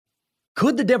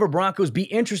Could the Denver Broncos be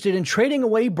interested in trading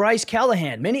away Bryce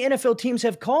Callahan? Many NFL teams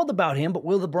have called about him, but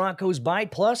will the Broncos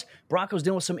bite? Plus, Broncos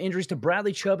dealing with some injuries to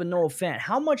Bradley Chubb and Noah Fant.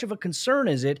 How much of a concern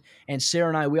is it? And Sarah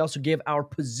and I, we also give our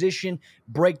position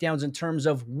breakdowns in terms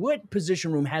of what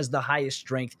position room has the highest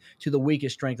strength to the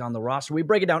weakest strength on the roster. We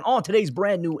break it down on today's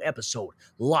brand new episode,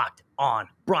 Locked on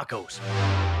Broncos.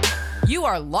 You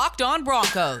are Locked on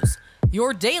Broncos,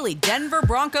 your daily Denver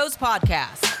Broncos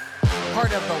podcast.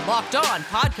 Part of the Locked On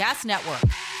Podcast Network.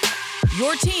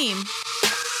 Your team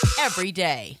every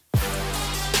day.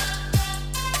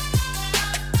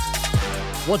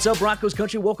 What's up, Broncos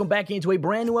country? Welcome back into a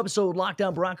brand new episode of Locked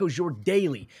On Broncos, your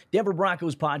daily Denver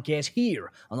Broncos podcast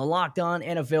here on the Locked On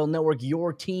NFL Network,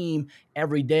 your team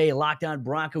every day. Locked On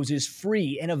Broncos is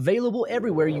free and available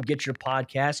everywhere you get your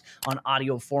podcasts on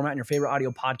audio format and your favorite audio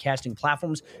podcasting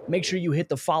platforms. Make sure you hit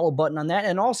the follow button on that,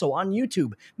 and also on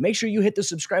YouTube. Make sure you hit the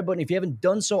subscribe button. If you haven't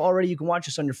done so already, you can watch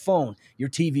us on your phone, your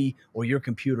TV, or your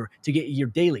computer to get your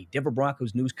daily Denver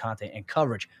Broncos news content and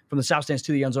coverage. From the South Stands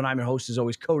to the End Zone, I'm your host, as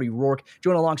always, Cody Rourke,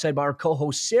 joined alongside by our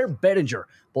co-host, Sarah Bettinger.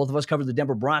 Both of us cover the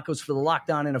Denver Broncos for the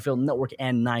Locked On NFL Network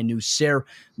and 9 News. Sarah,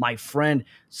 my friend,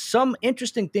 some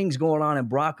interesting things going on in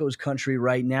Broncos country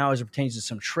right now as it pertains to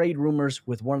some trade rumors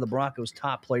with one of the Broncos'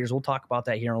 top players. We'll talk about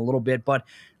that here in a little bit, but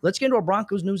let's get into our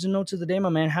Broncos news and notes of the day, my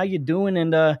man. How you doing?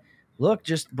 And look,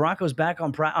 just Broncos back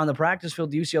on the practice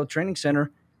field, the UCL Training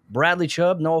Center. Bradley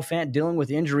Chubb, Noah Fant dealing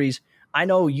with injuries. I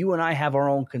know you and I have our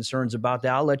own concerns about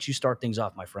that. I'll let you start things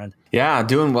off, my friend. Yeah,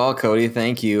 doing well, Cody.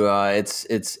 Thank you.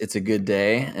 It's a good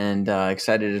day and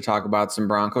excited to talk about some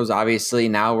Broncos. Obviously,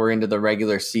 now we're into the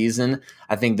regular season.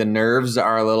 I think the nerves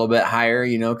are a little bit higher,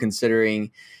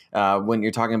 considering when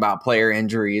you're talking about player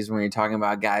injuries, when you're talking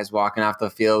about guys walking off the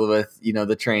field with,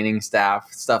 the training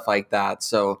staff, stuff like that.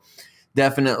 So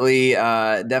definitely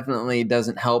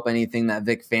doesn't help anything that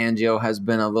Vic Fangio has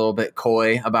been a little bit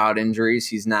coy about injuries.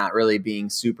 He's not really being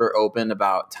super open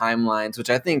about timelines, which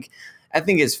I think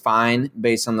is fine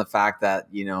based on the fact that,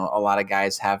 a lot of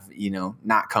guys have,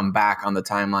 not come back on the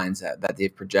timelines that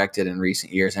they've projected in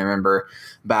recent years. I remember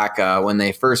back when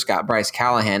they first got Bryce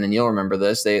Callahan, and you'll remember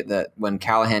this, that when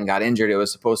Callahan got injured, it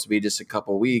was supposed to be just a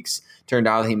couple weeks. Turned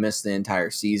out he missed the entire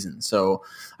season. So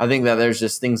I think that there's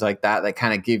just things like that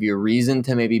kind of give you a reason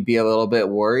to maybe be a little bit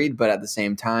worried, but at the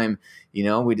same time,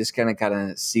 we just kind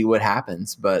of see what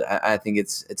happens. But I think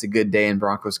it's a good day in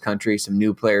Broncos country. Some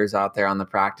new players out there on the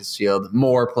practice field,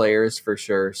 more players for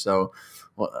sure. So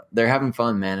they're having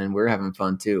fun, man, and we're having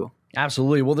fun too.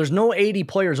 Absolutely. Well, there's no 80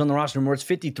 players on the roster anymore. It's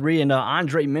 53, and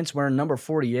Andre Mintz wearing number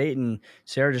 48, and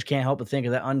Sarah just can't help but think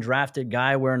of that undrafted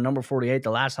guy wearing number 48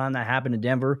 the last time that happened in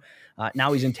Denver.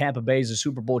 Now he's in Tampa Bay as a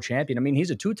Super Bowl champion. I mean,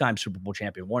 he's a two-time Super Bowl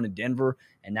champion, one in Denver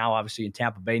and now obviously in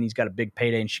Tampa Bay, and he's got a big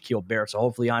payday in Shaquille Barrett. So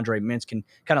hopefully Andre Mintz can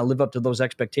kind of live up to those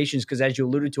expectations because as you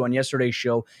alluded to on yesterday's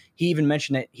show, he even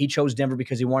mentioned that he chose Denver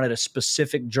because he wanted a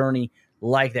specific journey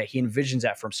like that. He envisions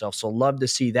that for himself. So love to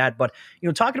see that. But,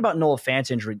 talking about Noah Fant's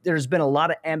injury, there's been a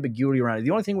lot of ambiguity around it. The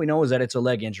only thing we know is that it's a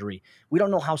leg injury. We don't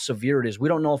know how severe it is. We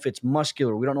don't know if it's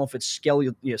muscular. We don't know if it's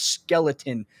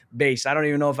skeleton based. I don't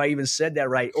even know if I even said that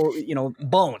right. Or,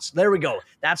 bones. There we go.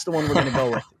 That's the one we're going to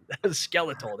go with.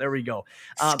 Skeletal. There we go.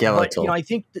 Skeletal. But, I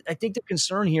think the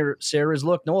concern here, Sarah, is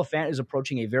look, Noah Fant is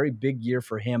approaching a very big year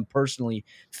for him personally.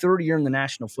 Third year in the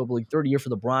National Football League, third year for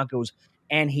the Broncos.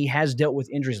 And he has dealt with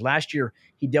injuries. Last year,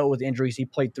 he dealt with injuries. He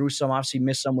played through some, obviously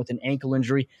missed some with an ankle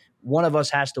injury. One of us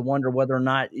has to wonder whether or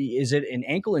not, is it an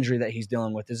ankle injury that he's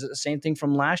dealing with? Is it the same thing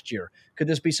from last year? Could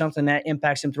this be something that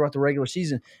impacts him throughout the regular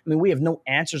season? I mean, we have no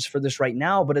answers for this right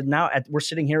now, but we're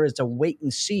sitting here as a wait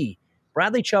and see.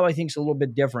 Bradley Chubb, I think, is a little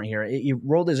bit different here. He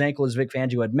rolled his ankle, as Vic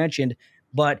Fangio had mentioned,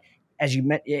 but as you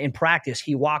met in practice,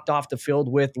 he walked off the field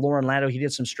with Lauren Landau. He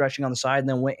did some stretching on the side and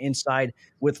then went inside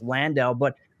with Landau.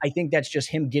 But I think that's just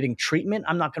him getting treatment.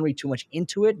 I'm not going to read too much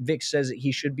into it. Vic says that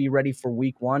he should be ready for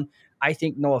week 1. I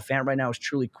think Noah Fant right now is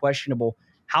truly questionable.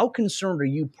 How concerned are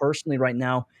you personally right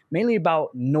now, mainly about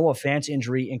Noah Fant's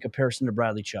injury in comparison to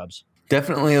Bradley Chubb's?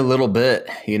 Definitely a little bit,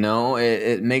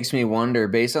 it makes me wonder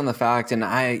based on the fact, and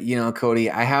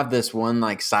Cody, I have this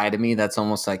one side of me that's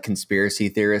almost like conspiracy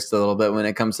theorist a little bit when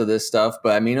it comes to this stuff.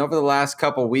 But I mean, over the last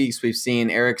couple of weeks, we've seen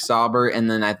Eric Sauber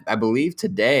and then I believe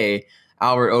today,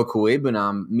 Albert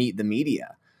Okwuegbunam meet the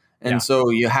media. And so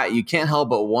you can't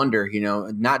help but wonder,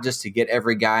 not just to get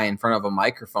every guy in front of a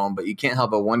microphone, but you can't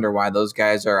help but wonder why those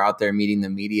guys are out there meeting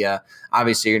the media.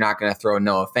 Obviously, you're not going to throw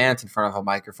Noah Fant in front of a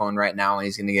microphone right now and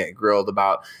he's going to get grilled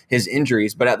about his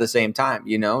injuries. But at the same time,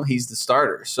 he's the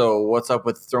starter. So what's up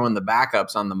with throwing the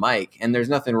backups on the mic? And there's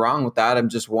nothing wrong with that. I'm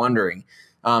just wondering.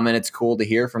 And it's cool to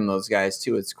hear from those guys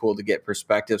too. It's cool to get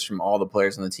perspectives from all the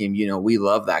players on the team. We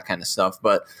love that kind of stuff,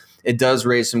 but it does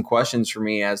raise some questions for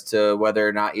me as to whether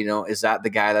or not, is that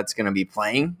the guy that's going to be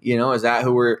playing? Is that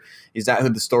who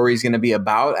the story is going to be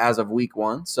about as of week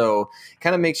 1? So it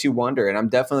kind of makes you wonder. And I'm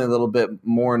definitely a little bit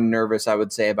more nervous, I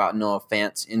would say, about Noah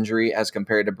Fant's injury as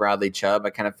compared to Bradley Chubb.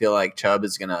 I kind of feel like Chubb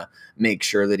is going to make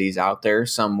sure that he's out there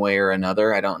some way or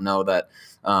another. I don't know that.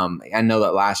 I know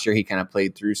that last year he kind of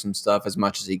played through some stuff as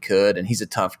much as he could, and he's a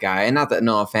tough guy. And not that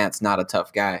Noah Fant's not a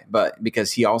tough guy, but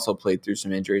because he also played through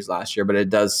some injuries last year. But it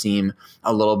does seem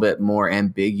a little bit more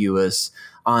ambiguous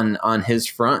on his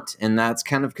front, and that's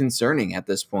kind of concerning at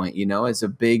this point. It's a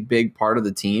big part of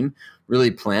the team.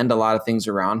 Really planned a lot of things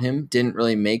around him. Didn't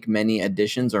really make many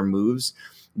additions or moves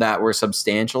that were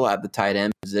substantial at the tight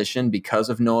end position because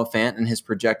of Noah Fant and his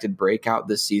projected breakout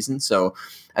this season. So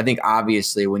I think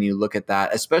obviously when you look at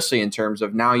that, especially in terms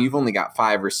of now you've only got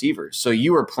 5 receivers. So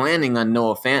you were planning on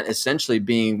Noah Fant essentially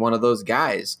being one of those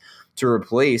guys to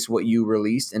replace what you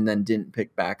released and then didn't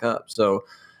pick back up. So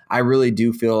I really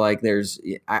do feel like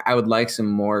I would like some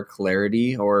more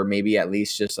clarity, or maybe at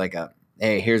least just like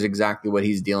hey, here's exactly what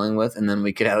he's dealing with. And then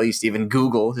we could at least even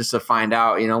Google just to find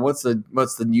out, what's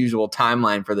the usual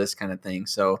timeline for this kind of thing.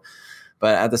 So,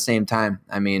 but at the same time,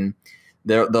 I mean,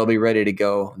 they'll be ready to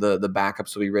go. The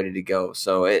backups will be ready to go.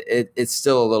 So it's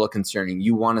still a little concerning.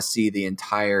 You want to see the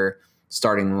entire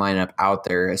starting lineup out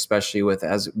there, especially with,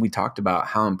 as we talked about,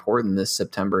 how important this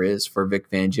September is for Vic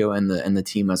Fangio and the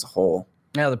team as a whole.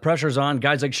 Yeah, the pressure's on.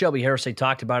 Guys like Shelby Harris, they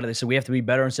talked about it. They said, we have to be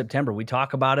better in September. We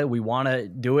talk about it. We want to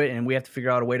do it, and we have to figure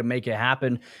out a way to make it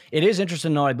happen. It is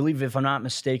interesting, though. I believe, if I'm not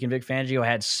mistaken, Vic Fangio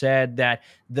had said that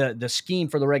the scheme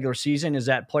for the regular season is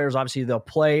that players, obviously, they'll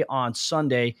play on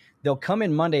Sunday. They'll come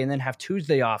in Monday and then have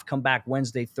Tuesday off, come back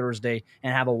Wednesday, Thursday,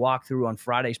 and have a walkthrough on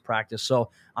Friday's practice. So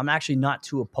I'm actually not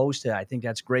too opposed to that. I think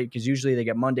that's great because usually they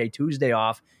get Monday, Tuesday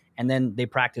off, and then they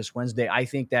practice Wednesday. I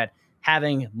think that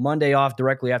having Monday off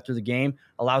directly after the game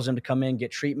allows them to come in, get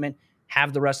treatment,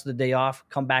 have the rest of the day off,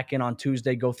 come back in on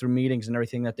Tuesday, go through meetings and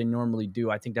everything that they normally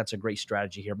do. I think that's a great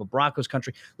strategy here. But Broncos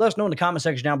country, let us know in the comment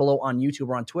section down below on YouTube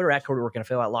or on Twitter at Cody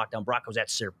Work-NFL, at Lockdown Broncos,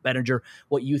 at Sarah Bettinger,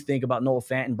 what you think about Noah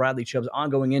Fant and Bradley Chubb's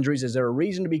ongoing injuries. Is there a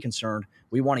reason to be concerned?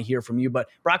 We want to hear from you. But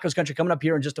Broncos country, coming up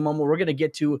here in just a moment, we're going to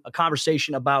get to a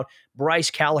conversation about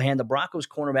Bryce Callahan, the Broncos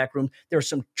cornerback room. There's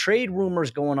some trade rumors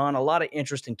going on, a lot of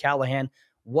interest in Callahan.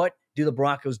 What do the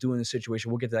Broncos do in this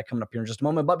situation? We'll get to that coming up here in just a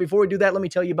moment. But before we do that, let me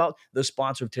tell you about the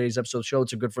sponsor of today's episode of the show.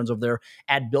 It's our good friends over there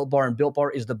at Built Bar. And Built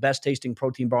Bar is the best tasting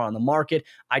protein bar on the market.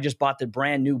 I just bought the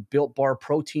brand new Built Bar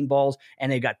protein balls,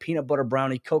 and they got peanut butter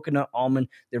brownie, coconut almond.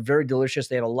 They're very delicious.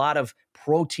 They have a lot of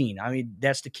protein. I mean,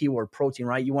 that's the key word, protein,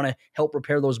 right? You want to help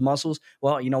repair those muscles.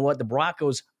 Well, you know what? The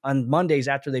Broncos, on Mondays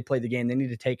after they play the game, they need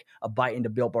to take a bite into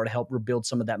Built Bar to help rebuild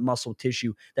some of that muscle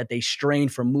tissue that they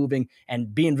strained from moving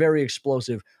and being very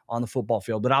explosive on the football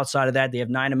field. But outside of that, they have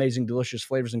 9 amazing, delicious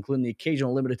flavors, including the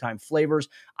occasional limited time flavors.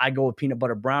 I go with peanut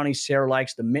butter brownie. Sarah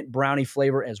likes the mint brownie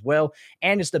flavor as well.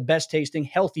 And it's the best tasting,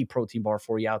 healthy protein bar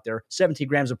for you out there. 17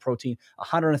 grams of protein,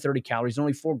 130 calories,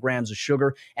 only 4 grams of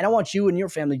sugar. And I want you and your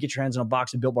family to get your hands on a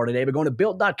box of Built Bar today by going to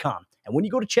Built.com. And when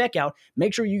you go to checkout,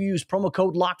 make sure you use promo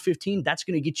code LOCK15. That's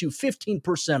going to get you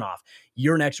 15% off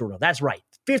your next order. That's right,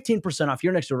 15% off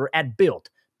your next order at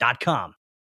Built.com.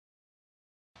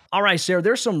 All right, Sarah,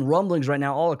 there's some rumblings right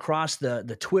now all across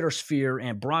the Twitter sphere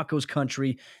and Broncos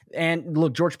country. And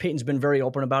look, George Paton's been very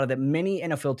open about it, that many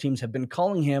NFL teams have been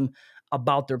calling him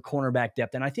about their cornerback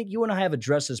depth. And I think you and I have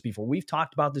addressed this before. We've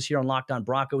talked about this here on Locked On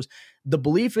Broncos. The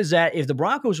belief is that if the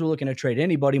Broncos were looking to trade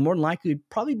anybody, more than likely it'd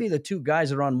probably be the 2 guys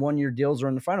that are on 1-year deals or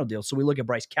in the final deal. So we look at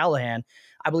Bryce Callahan.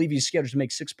 I believe he's scheduled to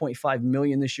make $6.5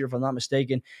 million this year, if I'm not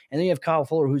mistaken. And then you have Kyle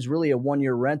Fuller, who's really a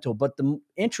 1-year rental. But the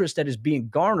interest that is being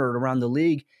garnered around the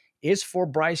league is for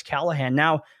Bryce Callahan.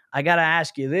 Now, I got to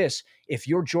ask you this. If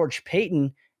you're George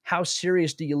Paton, how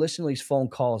serious do you listen to these phone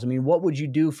calls? I mean, what would you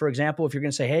do, for example, if you're going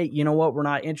to say, hey, you know what, we're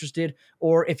not interested?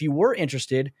 Or if you were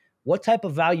interested, what type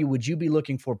of value would you be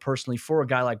looking for personally for a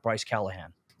guy like Bryce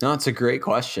Callahan? No, it's a great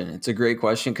question. It's a great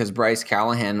question because Bryce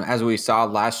Callahan, as we saw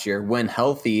last year, when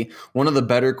healthy, one of the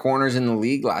better corners in the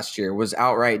league last year, was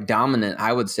outright dominant,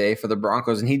 I would say, for the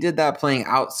Broncos. And he did that playing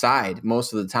outside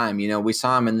most of the time. You know, we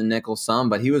saw him in the nickel some,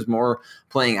 but he was more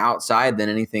playing outside than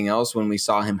anything else when we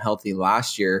saw him healthy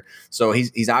last year. So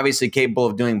he's obviously capable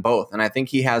of doing both. And I think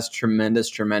he has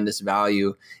tremendous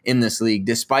value in this league,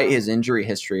 despite his injury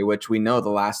history, which we know the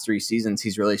last 3 seasons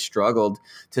he's really struggled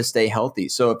to stay healthy.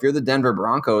 So if you're the Denver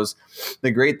Broncos,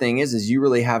 the great thing is you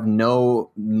really have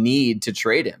no need to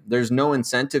trade him. There's no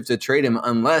incentive to trade him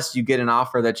unless you get an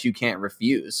offer that you can't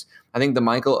refuse. I think the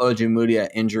Michael Ojemudia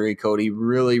injury, Cody,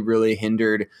 really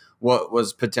hindered what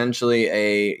was potentially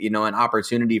an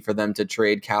opportunity for them to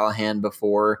trade Callahan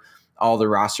before all the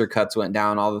roster cuts went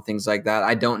down, all the things like that.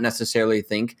 I don't necessarily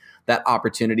think that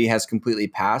opportunity has completely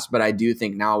passed, but I do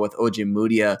think now with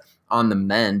Ojemudia on the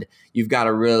mend, you've got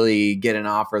to really get an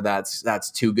offer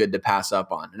that's too good to pass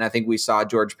up on. And I think we saw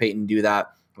George Paton do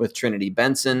that with Trinity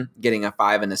Benson, getting a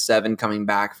 5 and a 7 coming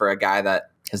back for a guy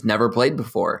that has never played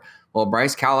before. Well,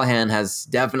 Bryce Callahan has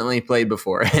definitely played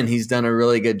before, and he's done a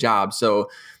really good job. So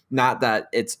not that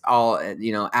it's all,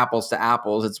 apples to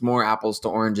apples. It's more apples to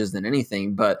oranges than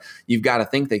anything, but you've got to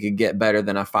think they could get better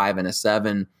than a 5 and a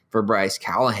 7 for Bryce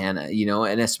Callahan,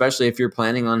 and especially if you're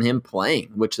planning on him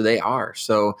playing, which they are.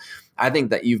 So I think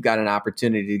that you've got an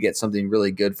opportunity to get something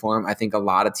really good for him. I think a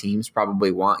lot of teams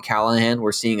probably want Callahan.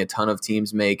 We're seeing a ton of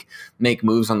teams make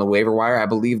moves on the waiver wire. I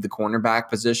believe the cornerback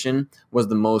position was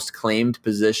the most claimed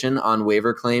position on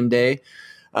waiver claim day.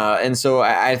 And so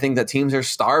I think that teams are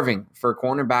starving for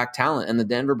cornerback talent, and the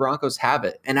Denver Broncos have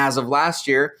it. And as of last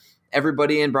year,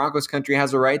 everybody in Broncos country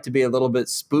has a right to be a little bit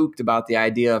spooked about the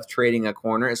idea of trading a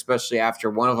corner, especially after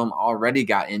one of them already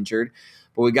got injured.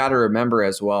 But we got to remember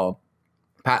as well,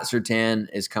 Pat Surtain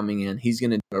is coming in. He's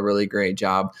going to do a really great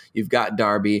job. You've got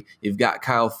Darby. You've got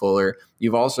Kyle Fuller.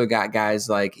 You've also got guys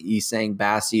like Isang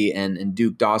Bassi and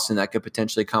Duke Dawson that could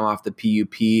potentially come off the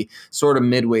PUP sort of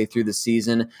midway through the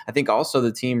season. I think also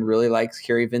the team really likes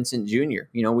Kerry Vincent Jr.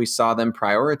 We saw them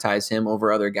prioritize him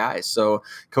over other guys. So,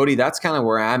 Cody, that's kind of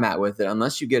where I'm at with it.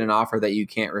 Unless you get an offer that you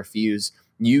can't refuse,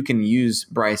 you can use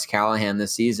Bryce Callahan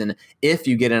this season. If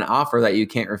you get an offer that you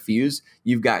can't refuse,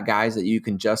 you've got guys that you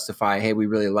can justify, hey, we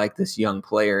really like this young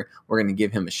player. We're going to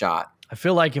give him a shot. I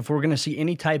feel like if we're going to see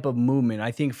any type of movement,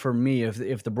 I think for me,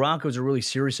 if the Broncos are really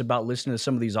serious about listening to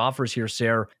some of these offers here,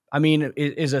 Sarah, I mean,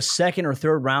 is a second or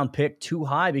third round pick too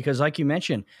high? Because like you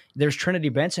mentioned, there's Trinity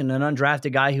Benson, an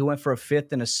undrafted guy who went for a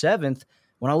 5th and a 7th.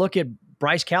 When I look at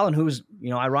Bryce Callahan, who's,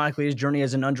 ironically, his journey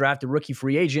as an undrafted rookie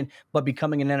free agent, but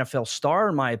becoming an NFL star,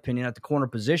 in my opinion, at the corner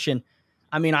position,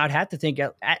 I mean, I'd have to think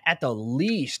at the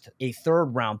least a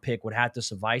 3rd round pick would have to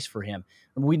suffice for him.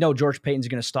 We know George Paton's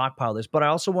going to stockpile this, but I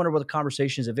also wonder what the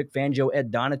conversations that Vic Fangio,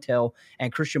 Ed Donatel,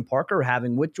 and Christian Parker are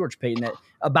having with George Paton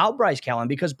about Bryce Callahan,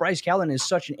 because Bryce Callahan is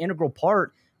such an integral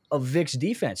part of Vic's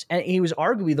defense. And he was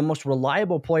arguably the most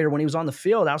reliable player when he was on the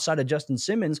field outside of Justin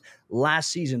Simmons last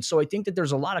season. So I think that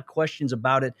there's a lot of questions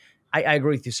about it. I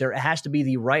agree with you, Sarah. It has to be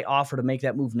the right offer to make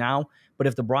that move now. But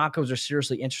if the Broncos are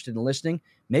seriously interested in listening,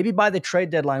 maybe by the trade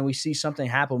deadline, we see something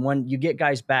happen when you get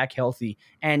guys back healthy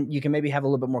and you can maybe have a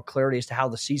little bit more clarity as to how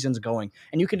the season's going.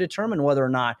 And you can determine whether or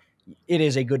not it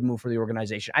is a good move for the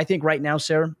organization. I think right now,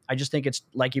 Sarah, I just think it's,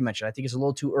 like you mentioned, I think it's a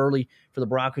little too early for the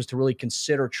Broncos to really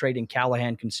consider trading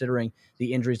Callahan, considering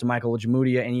the injuries to Michael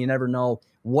Ojemudia, and you never know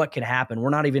what could happen.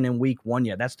 We're not even in week 1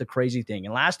 yet. That's the crazy thing.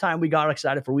 And last time we got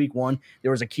excited for week 1,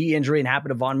 there was a key injury and happened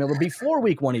to Von Miller before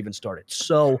week 1 even started.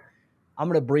 So I'm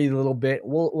going to breathe a little bit.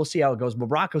 We'll see how it goes. But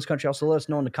Broncos country, also let us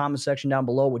know in the comment section down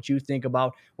below what you think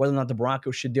about whether or not the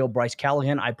Broncos should deal Bryce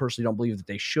Callahan. I personally don't believe that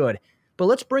they should. But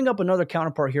let's bring up another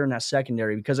counterpart here in that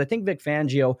secondary, because I think Vic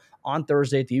Fangio on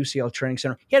Thursday at the UCL Training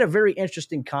Center, he had a very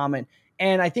interesting comment.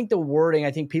 And I think the wording,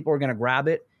 I think people are going to grab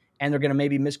it and they're going to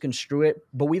maybe misconstrue it.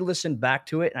 But we listened back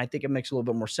to it, and I think it makes a little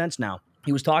bit more sense now.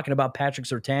 He was talking about Patrick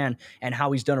Surtain and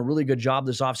how he's done a really good job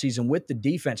this offseason with the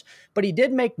defense. But he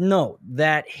did make note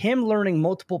that him learning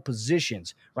multiple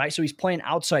positions, right? So he's playing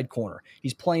outside corner.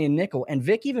 He's playing nickel. And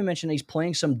Vic even mentioned he's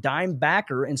playing some dime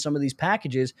backer in some of these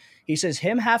packages. He says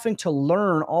him having to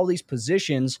learn all these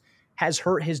positions has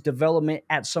hurt his development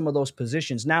at some of those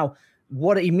positions. Now,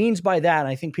 what he means by that, and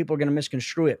I think people are going to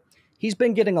misconstrue it, he's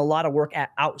been getting a lot of work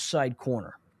at outside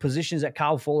corner, positions that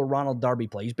Kyle Fuller, Ronald Darby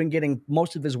play. He's been getting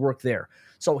most of his work there.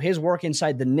 So his work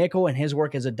inside the nickel and his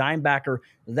work as a dime backer,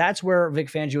 that's where Vic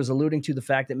Fangio is alluding to the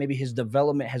fact that maybe his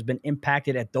development has been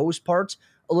impacted at those parts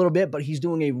a little bit, but he's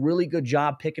doing a really good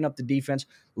job picking up the defense,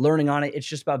 learning on it. It's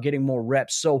just about getting more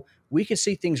reps. So we could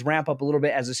see things ramp up a little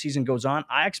bit as the season goes on.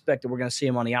 I expect that we're going to see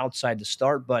him on the outside to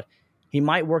start, but he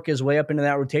might work his way up into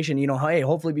that rotation. Hey,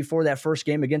 hopefully before that first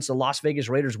game against the Las Vegas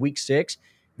Raiders week 6,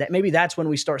 that maybe that's when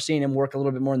we start seeing him work a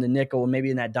little bit more in the nickel and maybe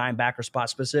in that dime backer spot,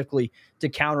 specifically to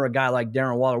counter a guy like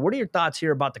Darren Waller. What are your thoughts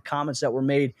here about the comments that were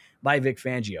made by Vic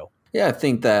Fangio? Yeah, I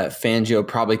think that Fangio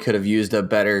probably could have used a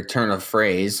better turn of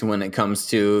phrase when it comes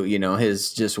to,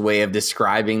 his just way of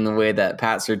describing the way that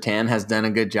Pat Surtain has done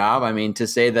a good job. I mean, to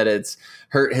say that it's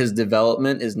hurt his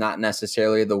development is not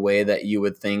necessarily the way that you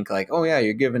would think, like, oh yeah,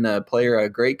 you're giving a player a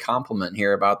great compliment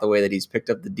here about the way that he's picked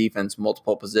up the defense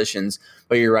multiple positions.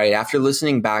 But you're right. After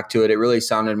listening back to it, it really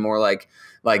sounded more like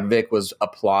Vic was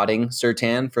applauding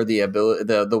Surtain for the ability,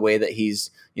 the way that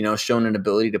he's, shown an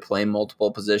ability to play multiple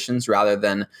positions rather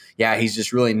than, yeah, he's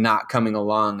just really not coming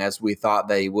along as we thought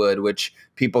that he would, which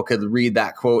people could read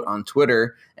that quote on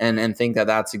Twitter and think that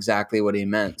that's exactly what he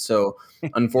meant. So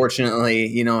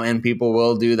unfortunately, and people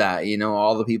will do that,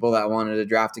 all the people that wanted to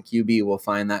draft a QB will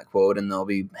find that quote and they'll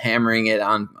be hammering it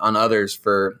on others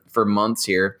for months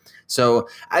here. So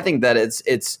I think that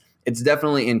it's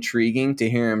definitely intriguing to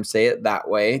hear him say it that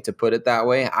way, to put it that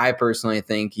way. I personally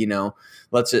think,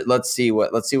 let's see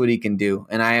what he can do.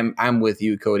 And I'm with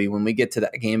you, Cody. When we get to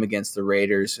that game against the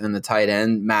Raiders and the tight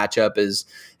end matchup is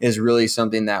really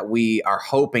something that we are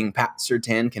hoping Pat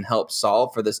Surtain can help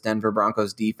solve for this Denver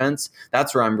Broncos defense.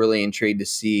 That's where I'm really intrigued to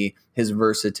see his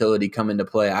versatility come into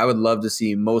play. I would love to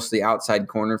see mostly outside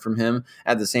corner from him.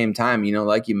 At the same time,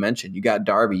 like you mentioned, you got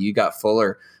Darby, you got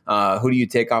Fuller. Who do you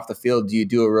take off the field? Do you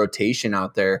do a rotation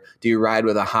out there? Do you ride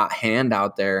with a hot hand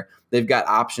out there? They've got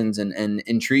options and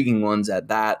intriguing ones at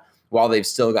that, while they've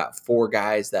still got four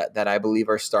guys that I believe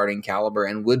are starting caliber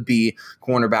and would be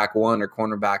cornerback 1 or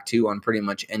cornerback 2 on pretty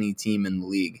much any team in the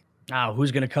league.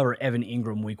 Who's going to cover Evan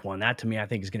Ingram week 1? That, to me, I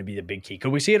think is going to be the big key.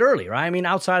 Could we see it early, right? I mean,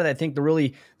 outside of that, I think the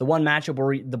one matchup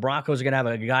where the Broncos are going to have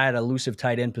a guy at elusive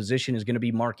tight end position is going to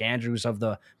be Mark Andrews of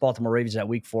the Baltimore Ravens, that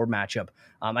week 4 matchup.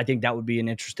 I think that would be an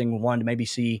interesting one to maybe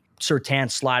see Surtain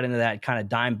slide into that kind of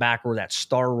dime back or that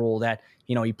star role that,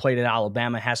 he played at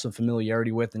Alabama, has some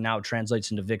familiarity with, and now it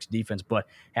translates into Vic's defense. But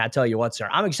hey, I tell you what, sir,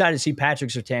 I'm excited to see Patrick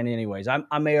Surtain anyways.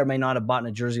 I may or may not have bought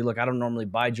a jersey. Look, I don't normally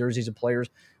buy jerseys of players,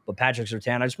 but Patrick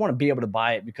Surtain, I just want to be able to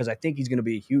buy it because I think he's going to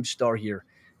be a huge star here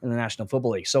in the National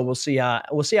Football League. So we'll see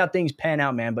how things pan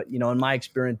out, man. But, in my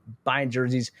experience, buying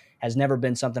jerseys has never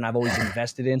been something I've always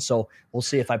invested in. So we'll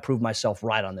see if I prove myself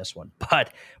right on this one.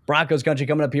 But Broncos country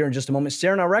coming up here in just a moment.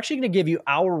 Sarah and I are actually going to give you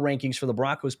our rankings for the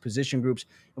Broncos position groups,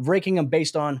 ranking them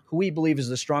based on who we believe is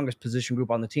the strongest position group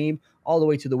on the team, all the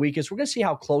way to the weakest. We're going to see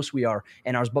how close we are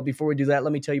in ours. But before we do that,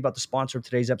 let me tell you about the sponsor of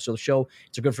today's episode of the show.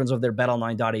 It's our good friends over there,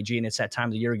 betonline.ag, and it's that time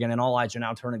of the year again, and all eyes are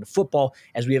now turning to football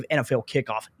as we have NFL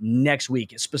kickoff next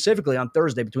week, specifically on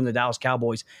Thursday between the Dallas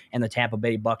Cowboys and the Tampa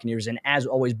Bay Buccaneers. And as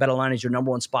always, BetOnline is your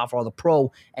number one spot for all the pro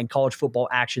and college football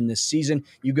action this season.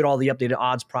 You get all the updated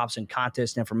odds, props, and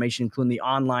contest information, including the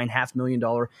online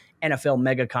 $500,000 NFL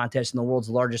mega contest and the world's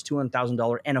largest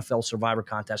 $200,000 NFL survivor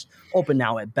contest, open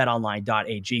now at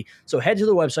betonline.ag. So head to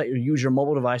the website or use your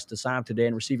mobile device to sign up today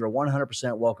and receive your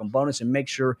 100% welcome bonus, and make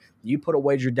sure you put a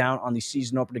wager down on the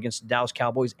season opener against the Dallas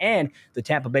Cowboys and the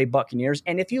Tampa Bay Buccaneers.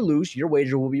 And if you lose, your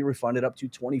wager will be refunded up to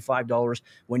 $25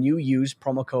 when you use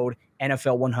promo code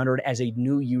NFL100 as a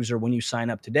new user when you sign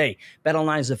up today.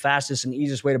 BetOnline is the fastest and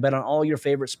easiest way to bet on all your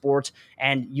favorite sports,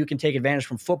 and you can take advantage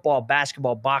from football,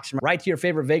 basketball, boxing, right to your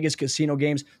favorite Vegas casino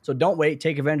games. So don't wait.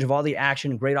 Take advantage of all the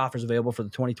action and great offers available for the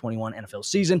 2021 NFL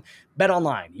season.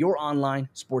 BetOnline, your online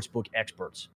sportsbook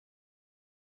experts.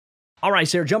 All right,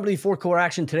 Sarah, jumping to the fourth quarter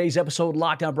action. Today's episode,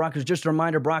 Lockdown Broncos. Just a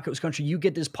reminder, Broncos Country, you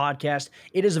get this podcast.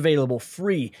 It is available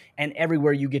free and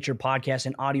everywhere you get your podcast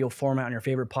in audio format on your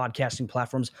favorite podcasting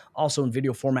platforms, also in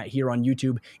video format here on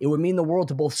YouTube. It would mean the world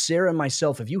to both Sarah and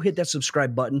myself if you hit that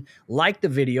subscribe button, like the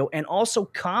video, and also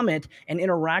comment and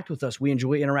interact with us. We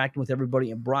enjoy interacting with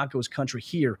everybody in Broncos Country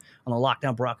here on the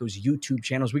Lockdown Broncos YouTube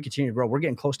channels. We continue to grow. We're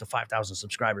getting close to 5,000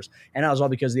 subscribers, and that was all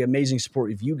because of the amazing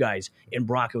support of you guys in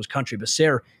Broncos Country. But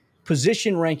Sarah,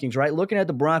 position rankings, right? Looking at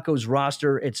the Broncos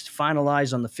roster, it's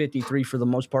finalized on the 53 for the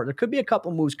most part. There could be a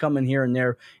couple moves coming here and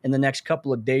there in the next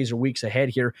couple of days or weeks ahead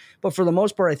here. But for the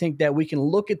most part, I think that we can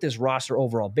look at this roster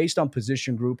overall based on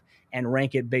position group and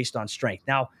rank it based on strength.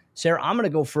 Now, Sarah, I'm going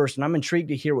to go first, and I'm intrigued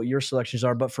to hear what your selections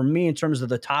are. But for me, in terms of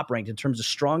the top ranked, in terms of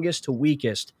strongest to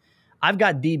weakest, I've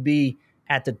got DB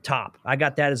at the top. I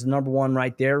got that as the number one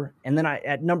right there. And then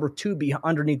at number 2,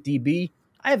 underneath DB,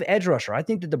 I have edge rusher. I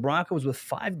think that the Broncos, with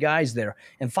 5 guys there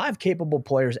and 5 capable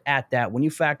players at that, when you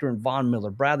factor in Von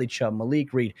Miller, Bradley Chubb,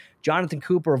 Malik Reed, Jonathan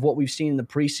Cooper of what we've seen in the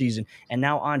preseason, and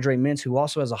now Andre Mintz, who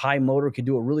also has a high motor, could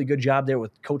do a really good job there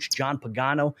with Coach John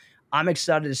Pagano. I'm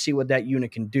excited to see what that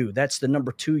unit can do. That's the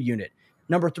number 2 unit.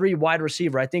 Number 3, wide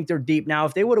receiver. I think they're deep. Now,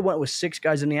 if they would have went with 6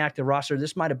 guys in the active roster,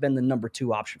 this might have been the number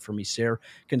 2 option for me, Sarah,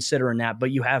 considering that.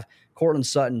 But you have Cortland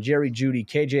Sutton, Jerry Jeudy,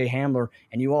 KJ Hamler,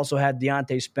 and you also had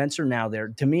Deontay Spencer now there.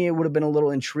 To me, it would have been a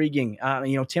little intriguing.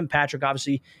 Tim Patrick,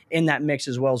 obviously, in that mix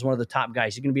as well as one of the top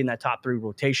guys. He's going to be in that top 3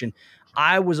 rotation.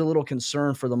 I was a little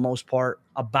concerned for the most part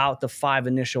about the 5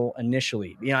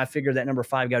 initially. I figured that number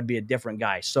 5 guy would be a different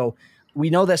guy. So we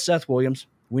know that Seth Williams,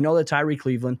 we know that Tyree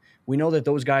Cleveland, we know that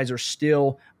those guys are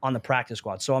still on the practice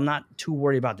squad. So I'm not too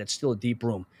worried about that. It's still a deep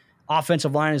room.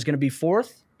 Offensive line is going to be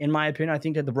 4th, in my opinion. I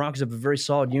think that the Broncos have a very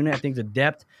solid unit. I think the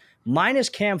depth, minus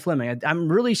Cam Fleming.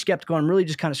 I'm really skeptical. I'm really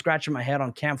just kind of scratching my head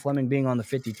on Cam Fleming being on the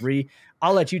 53.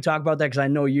 I'll let you talk about that because I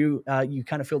know you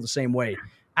kind of feel the same way.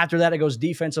 After that, it goes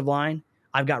defensive line.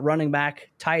 I've got running back,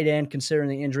 tight end, considering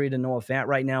the injury to Noah Fant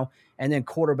right now, and then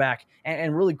quarterback,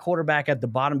 and really quarterback at the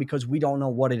bottom because we don't know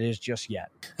what it is just yet.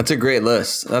 That's a great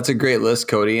list.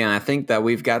 Cody. And I think that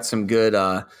we've got some good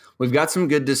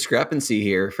discrepancy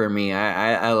here for me.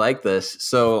 I like this.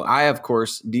 So I, of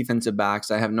course, defensive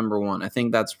backs, I have number 1. I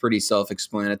think that's pretty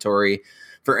self-explanatory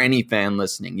for any fan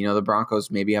listening. The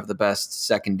Broncos maybe have the best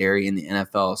secondary in the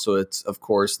NFL. So it's, of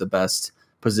course, the best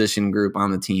position group on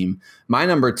the team. My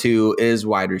number 2 is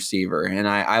wide receiver. And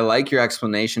I like your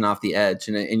explanation off the edge.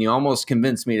 And you almost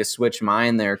convinced me to switch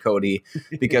mine there, Cody,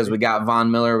 because we got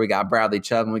Von Miller, we got Bradley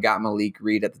Chubb, and we got Malik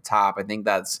Reed at the top. I think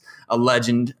that's a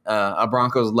legend, a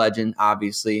Broncos legend,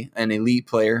 obviously, an elite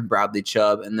player, Bradley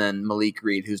Chubb, and then Malik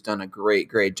Reed, who's done a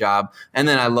great job. And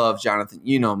then I love Jonathan.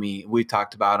 You know me. We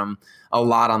talked about him a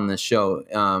lot on this show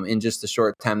in just the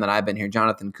short time that I've been here.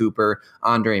 Jonathan Cooper,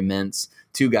 Andre Mintz,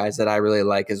 2 guys that I really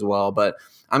like as well. But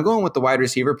I'm going with the wide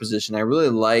receiver position. I really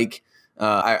like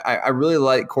I really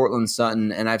like Cortland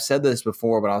Sutton, and I've said this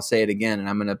before, but I'll say it again, and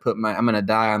I'm gonna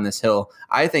die on this hill.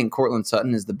 I think Cortland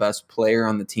Sutton is the best player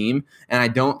on the team, and I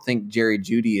don't think Jerry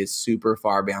Jeudy is super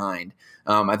far behind.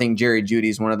 I think Jerry Jeudy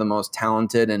is one of the most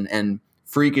talented and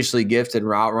freakishly gifted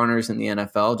route runners in the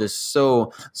NFL, just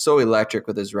so electric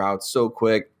with his routes, so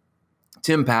quick.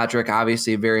 Tim Patrick,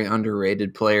 obviously a very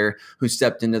underrated player who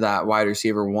stepped into that wide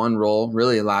receiver 1 role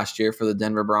really last year for the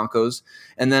Denver Broncos.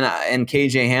 And then and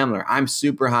KJ Hamler. I'm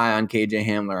super high on KJ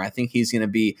Hamler. I think he's going to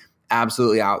be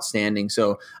absolutely outstanding.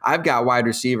 So I've got wide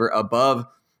receiver above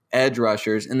edge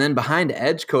rushers. And then behind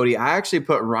edge, Cody, I actually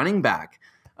put running back.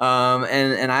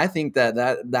 And I think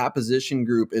that position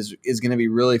group is going to be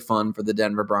really fun for the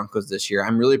Denver Broncos this year.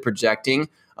 I'm really projecting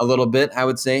a little bit, I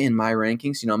would say, in my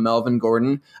rankings. Melvin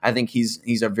Gordon, I think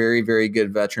he's a very, very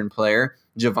good veteran player.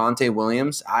 Javonte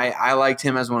Williams, I liked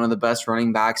him as one of the best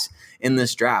running backs in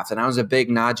this draft. And I was a big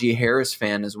Najee Harris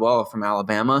fan as well from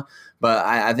Alabama. But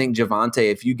I think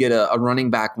Javonte, if you get a running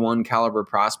back 1 caliber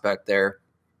prospect there,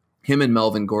 him and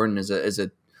Melvin Gordon is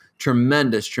a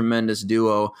tremendous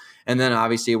duo. And then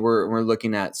obviously we're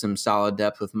looking at some solid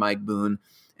depth with Mike Boone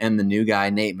and the new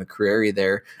guy, Nate McCrary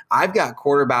there. I've got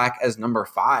quarterback as number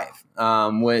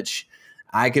 5, which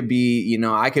I could be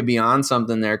on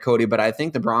something there, Cody, but I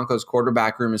think the Broncos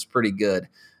quarterback room is pretty good.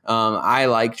 I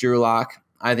like Drew Lock.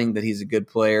 I think that he's a good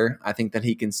player. I think that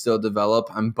he can still develop.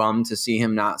 I'm bummed to see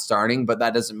him not starting, but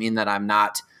that doesn't mean that I'm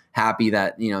not happy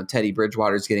that, Teddy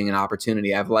Bridgewater is getting an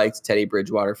opportunity. I've liked Teddy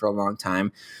Bridgewater for a long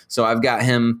time. So I've got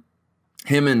him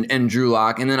and Drew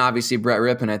Lock, and then obviously Brett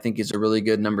Rippon, I think is a really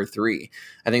good number 3.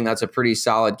 I think that's a pretty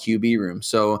solid QB room.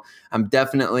 So I'm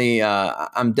definitely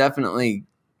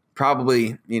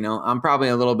probably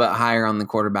a little bit higher on the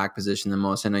quarterback position than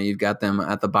most. I know you've got them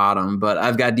at the bottom, but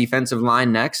I've got defensive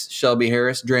line next: Shelby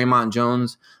Harris, Draymond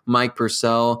Jones, Mike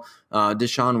Purcell,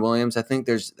 Deshaun Williams. I think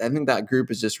that group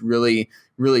is just really,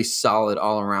 really solid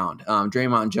all around.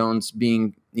 Draymond Jones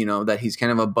being, that he's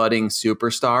kind of a budding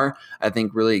superstar, I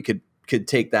think really could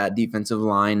take that defensive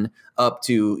line up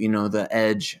to, the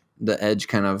edge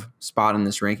kind of spot in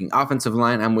this ranking. Offensive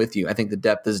line, I'm with you. I think the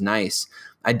depth is nice.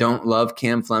 I don't love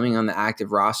Cam Fleming on the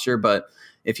active roster, but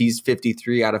if he's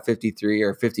 53 out of 53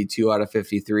 or 52 out of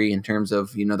 53 in terms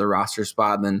of, the roster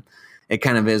spot, then it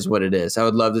kind of is what it is. I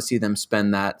would love to see them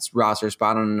spend that roster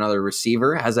spot on another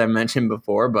receiver, as I mentioned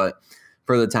before, but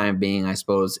for the time being, I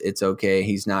suppose it's okay.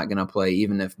 He's not going to play.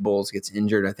 Even if Bowles gets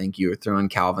injured, I think you are throwing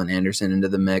Calvin Anderson into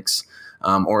the mix,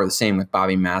 or the same with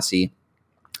Bobby Massey.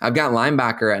 I've got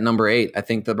linebacker at number 8. I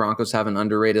think the Broncos have an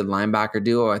underrated linebacker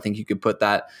duo. I think you could put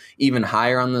that even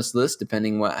higher on this list,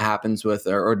 depending what happens with,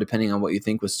 or depending on what you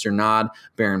think with Sternad,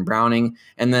 Baron Browning.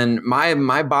 And then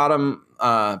my bottom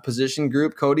position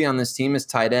group, Cody, on this team is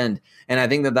tight end. And I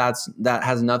think that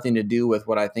has nothing to do with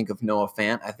what I think of Noah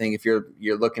Fant. I think if you're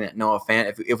looking at Noah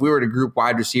Fant, if we were to group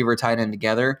wide receiver, tight end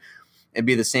together, it'd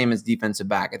be the same as defensive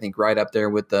back. I think right up there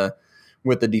with the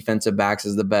with the defensive backs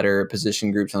as the better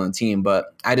position groups on the team.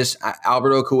 But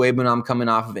Alberto Cuebunom coming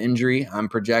off of injury, I'm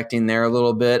projecting there a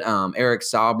little bit. Eric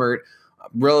Saubert,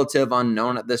 relative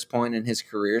unknown at this point in his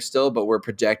career still, but we're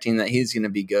projecting that he's going to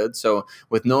be good. So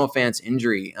with Noah Fant's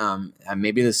injury,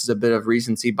 maybe this is a bit of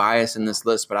recency bias in this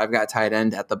list, but I've got tight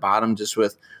end at the bottom just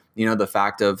with, the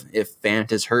fact of if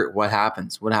Fant is hurt, what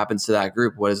happens? What happens to that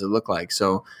group? What does it look like?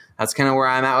 So that's kind of where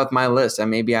I'm at with my list.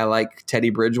 Maybe I like Teddy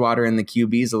Bridgewater and the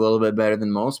QBs a little bit better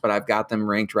than most, but I've got them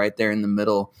ranked right there in the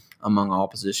middle among all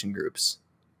position groups.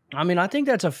 I mean, I think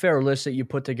that's a fair list that you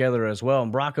put together as well. In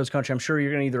Broncos country, I'm sure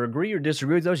you're going to either agree or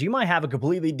disagree with those. You might have a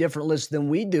completely different list than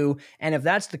we do. And if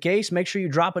that's the case, make sure you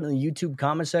drop it in the YouTube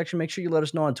comment section. Make sure you let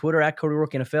us know on Twitter at Cody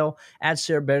Rook NFL, at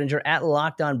Sarah Bettinger, at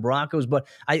Locked On Broncos. But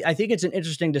I think it's an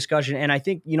interesting discussion. And I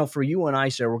think, for you and I,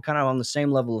 Sarah, we're kind of on the same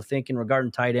level of thinking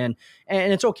regarding tight end.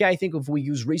 And it's okay, I think, if we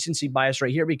use recency bias right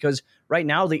here, because right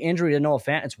now the injury to Noah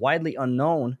Fant, it's widely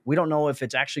unknown. We don't know if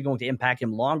it's actually going to impact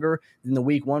him longer than the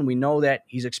week one. We know that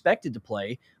he's expected to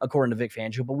play, according to Vic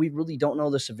Fangio, but we really don't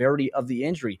know the severity of the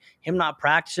injury. Him not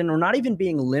practicing or not even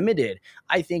being limited,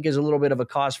 I think, is a little bit of a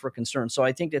cause for concern. So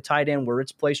I think the tight end where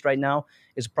it's placed right now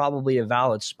is probably a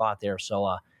valid spot there.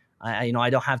 So I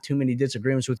don't have too many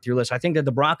disagreements with your list. I think that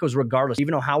the Broncos, regardless,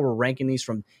 even though how we're ranking these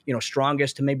from,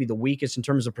 strongest to maybe the weakest in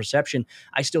terms of perception,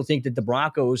 I still think that the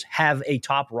Broncos have a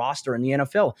top roster in the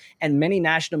NFL. And many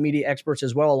national media experts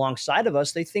as well alongside of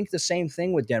us, they think the same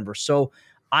thing with Denver. So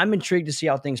I'm intrigued to see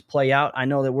how things play out. I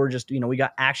know that we're just, we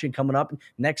got action coming up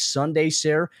next Sunday,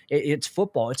 Sarah. It's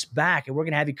football. It's back, and we're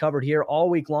going to have you covered here all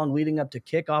week long leading up to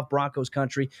kickoff Broncos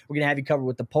country. We're going to have you covered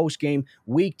with the post game,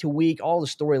 week to week, all the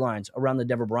storylines around the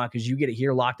Denver Broncos. You get it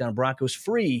here, Locked On Broncos,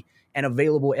 free and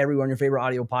available everywhere on your favorite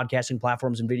audio podcasting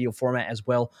platforms and video format as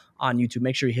well on YouTube.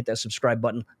 Make sure you hit that subscribe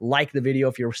button, like the video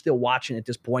if you're still watching at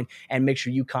this point, and make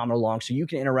sure you comment along so you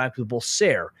can interact with both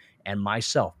Sarah and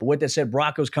myself. But with that said,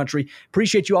 Broncos country,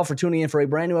 appreciate you all for tuning in for a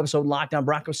brand new episode of Locked On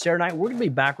Broncos. Sarah and I, we're going to be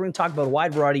back. We're going to talk about a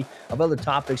wide variety of other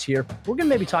topics here. We're going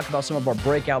to maybe talk about some of our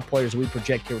breakout players that we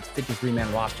project here with the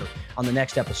 53-man roster on the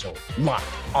next episode. Locked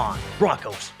On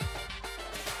Broncos.